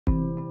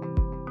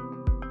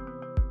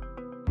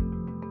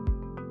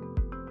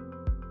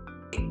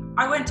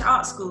I went to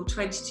art school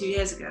 22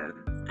 years ago,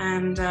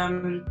 and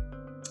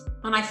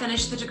when I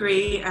finished the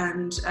degree,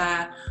 and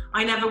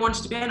I never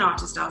wanted to be an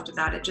artist after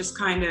that. It just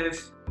kind of,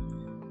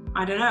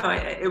 I don't know,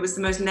 it was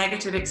the most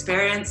negative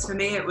experience for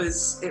me. It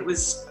was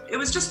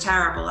just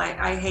terrible.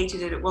 I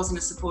hated it. It wasn't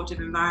a supportive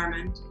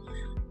environment.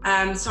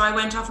 So I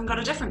went off and got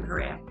a different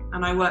career,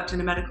 and I worked in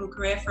a medical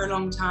career for a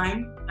long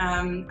time.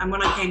 And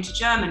when I came to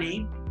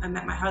Germany, I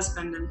met my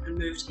husband and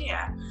moved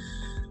here.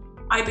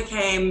 I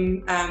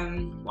became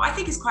what I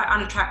think is quite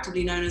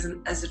unattractively known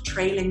as a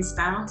trailing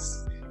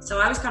spouse. So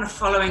I was kind of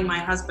following my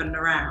husband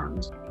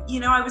around.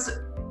 You know, I was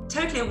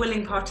totally a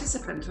willing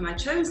participant, and I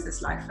chose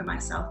this life for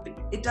myself, but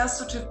it does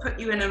sort of put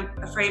you in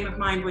a frame of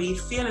mind where you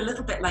feel a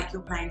little bit like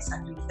you're playing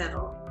second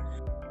fiddle.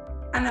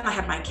 And then I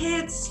had my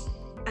kids,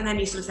 and then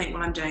you sort of think,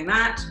 well, I'm doing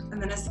that.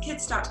 And then as the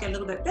kids start to get a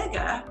little bit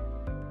bigger,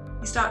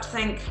 you start to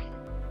think,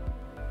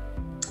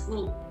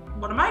 well,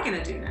 what am I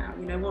going to do now?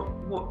 You know,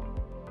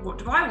 what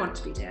do I want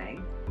to be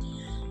doing?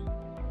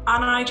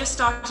 And I just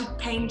started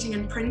painting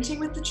and printing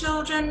with the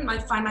children.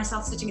 I'd find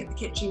myself sitting at the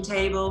kitchen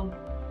table,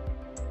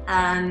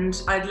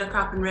 and I'd look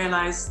up and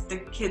realize the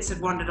kids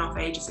had wandered off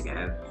ages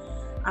ago,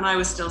 and I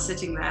was still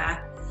sitting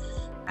there.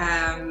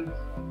 And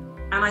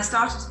I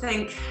started to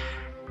think,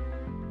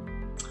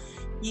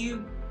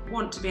 you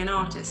want to be an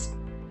artist,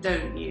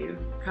 don't you?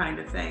 Kind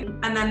of thing.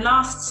 And then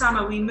last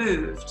summer we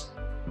moved,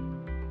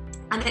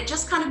 and it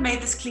just kind of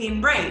made this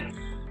clean break.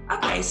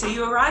 Okay, so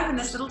you arrive in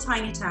this little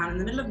tiny town in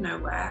the middle of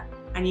nowhere,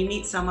 and you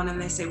meet someone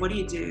and they say, what do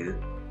you do?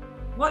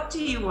 What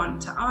do you want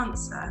to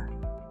answer?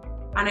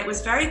 And it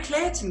was very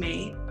clear to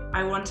me,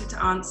 I wanted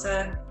to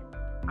answer,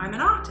 I'm an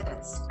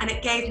artist. And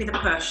it gave me the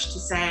push to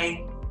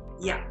say,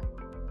 yeah,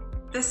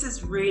 this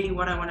is really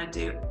what I want to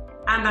do,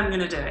 and I'm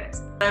going to do it.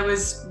 I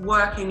was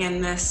working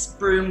in this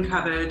broom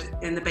cupboard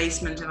in the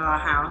basement of our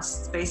house.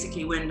 It's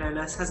basically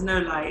windowless, has no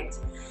light.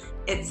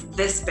 It's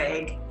this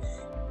big.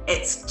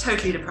 It's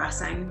totally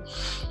depressing.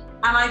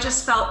 And I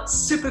just felt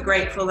super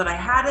grateful that I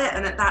had it,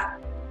 and at that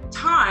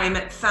time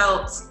it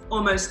felt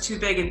almost too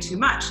big and too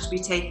much to be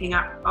taking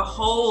up a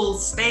whole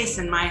space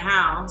in my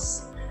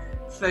house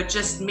for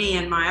just me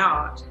and my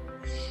art.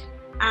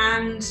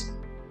 And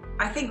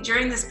I think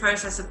during this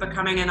process of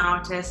becoming an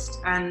artist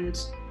and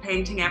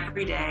painting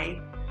every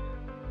day,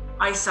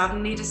 I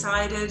suddenly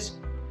decided,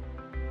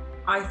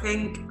 I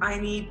think I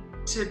need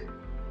to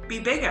be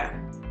bigger.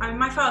 I mean,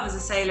 my father's a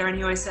sailor, and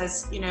he always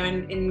says, you know,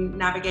 in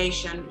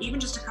navigation, even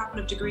just a couple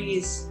of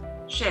degrees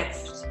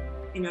shift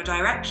in your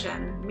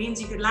direction means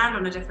you could land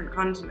on a different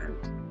continent.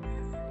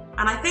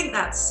 And I think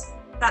that's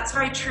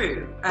very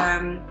true.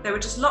 There were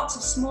just lots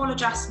of small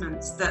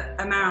adjustments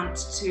that amount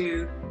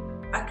to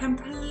a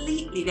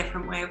completely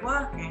different way of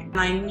working. And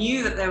I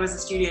knew that there was a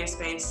studio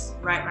space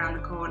right around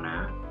the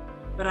corner,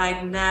 but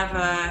I'd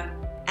never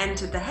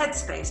entered the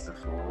headspace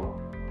before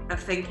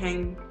of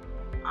thinking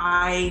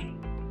I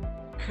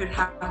could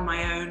have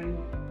my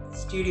own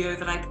studio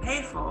that I'd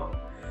pay for.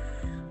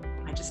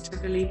 I just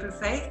took a leap of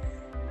faith,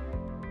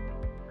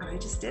 and I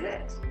just did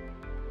it.